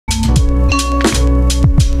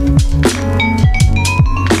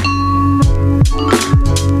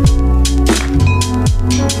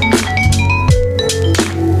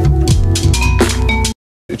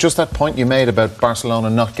just that point you made about Barcelona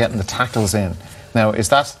not getting the tackles in. Now, is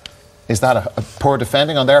that a poor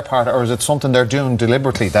defending on their part, or is it something they're doing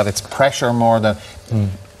deliberately, that it's pressure more than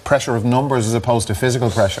pressure of numbers as opposed to physical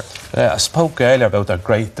pressure? I spoke earlier about their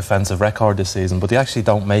great defensive record this season, but they actually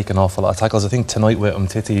don't make an awful lot of tackles. I think tonight with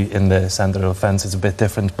Umtiti in the centre of offence is a bit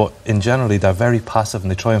different, but in generally they're very passive and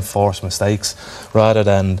they try and force mistakes rather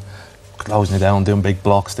than closing you down, doing big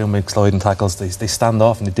blocks, doing big sliding tackles. They stand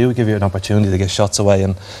off and they do give you an opportunity to get shots away.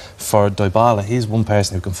 And for Dybala, he's one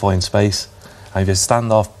person who can find space, and if you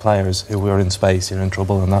stand off players who are in space, you're in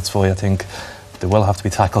trouble, and that's why I think there will have to be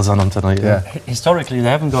tackles on them tonight. Yeah. Historically, they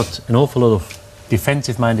haven't got an awful lot of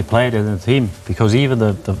defensive-minded players in the team, because even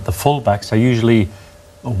the full-backs are usually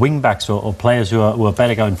wing-backs or players who are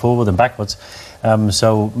better going forward than backwards.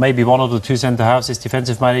 So maybe one of the two centre-halves is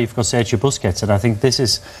defensive-minded. You've got Sergio Busquets, and I think this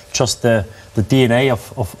is just the DNA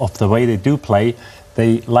of the way they do play.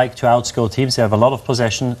 They like to outscore teams. They have a lot of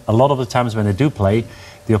possession. A lot of the times when they do play,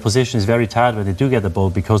 the opposition is very tired when they do get the ball,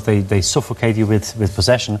 because they suffocate you with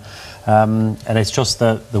possession, and it's just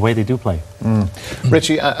the way they do play.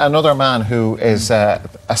 Richie, another man who is a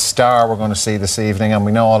star we're going to see this evening, and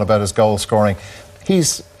we know all about his goal scoring.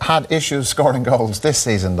 He's had issues scoring goals this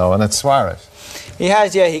season though, and it's Suarez. He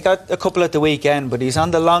has, yeah. He got a couple at the weekend, but he's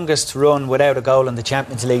on the longest run without a goal in the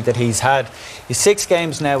Champions League that he's had. He's 6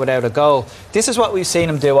 games now without a goal. This is what we've seen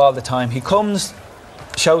him do all the time. He comes,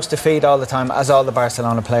 shows defeat all the time, as all the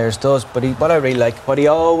Barcelona players does, but what I really like, what he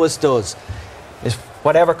always does is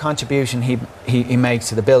whatever contribution he makes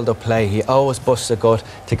to the build-up play, he always busts a gut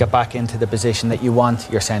to get back into the position that you want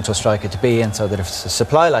your central striker to be in, so that if it's a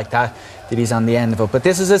supply like that he's on the end of it. But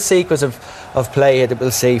this is a sequence of play here that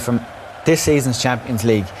we'll see from this season's Champions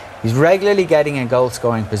League. He's regularly getting in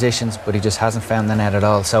goal-scoring positions, but he just hasn't found the net at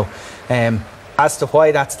all. So as to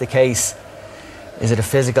why that's the case, is it a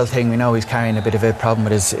physical thing? We know he's carrying a bit of a problem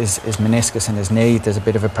with his meniscus in his knee. There's a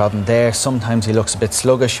bit of a problem there. Sometimes he looks a bit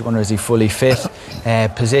sluggish. You wonder, is he fully fit?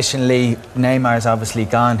 Positionally, Neymar's obviously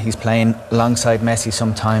gone. He's playing alongside Messi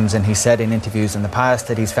sometimes, and he said in interviews in the past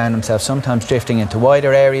that he's found himself sometimes drifting into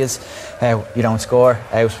wider areas. You don't score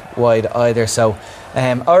out wide either. So,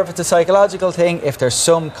 or if it's a psychological thing, if there's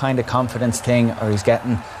some kind of confidence thing, or he's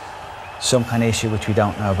getting some kind of issue which we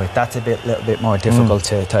don't know about, that's a little bit more difficult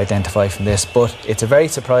to identify from this. But it's a very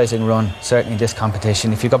surprising run, certainly in this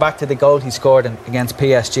competition. If you go back to the goal he scored against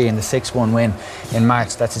PSG in the 6-1 win in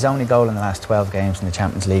March, that's his only goal in the last 12 games in the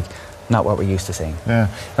Champions League. Not what we're used to seeing. Yeah,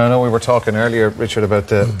 I know we were talking earlier, Richard, about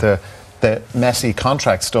the Messi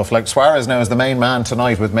contract stuff. Like, Suarez now is the main man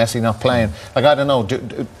tonight with Messi not playing. Like, I don't know,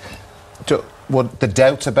 would the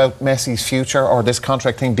doubts about Messi's future or this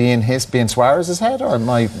contract thing being Suarez's head, or am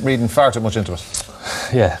I reading far too much into it?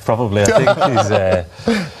 Yeah, probably. I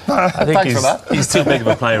think he's too big of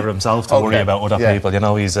a player himself to worry about other people. You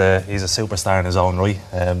know, he's a superstar in his own right.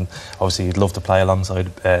 Obviously, he'd love to play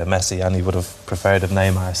alongside Messi, and he would have preferred if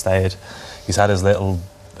Neymar stayed. He's had his little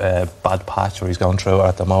bad patch where he's going through it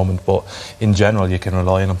at the moment, but in general you can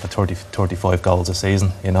rely on him for 35 goals a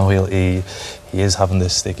season. You know, he is having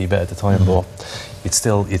this sticky bit at the time, but you'd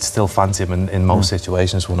still fancy him in most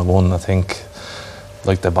situations 1-on-1. I think,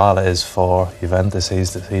 like Dybala is for Juventus,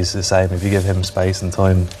 he's the same. If you give him space and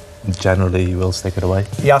time, generally he will stick it away.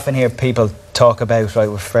 You often hear people talk about, right,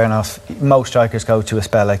 well, fair enough, most strikers go through a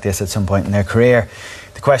spell like this at some point in their career.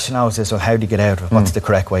 The question always is, well, how do you get out of it? What's the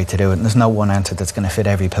correct way to do it? And there's no one answer that's going to fit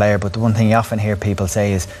every player, but the one thing you often hear people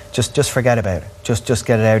say is just forget about it. Just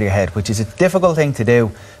get it out of your head, which is a difficult thing to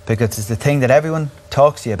do, because it's the thing that everyone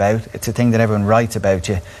talks to you about. It's the thing that everyone writes about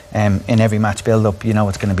you in every match build-up. You know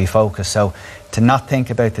it's going to be focused. So to not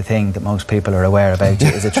think about the thing that most people are aware about you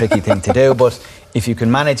is a tricky thing to do, but if you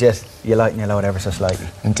can manage it, you lighten your load ever so slightly.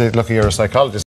 Indeed. Look, you're a psychologist.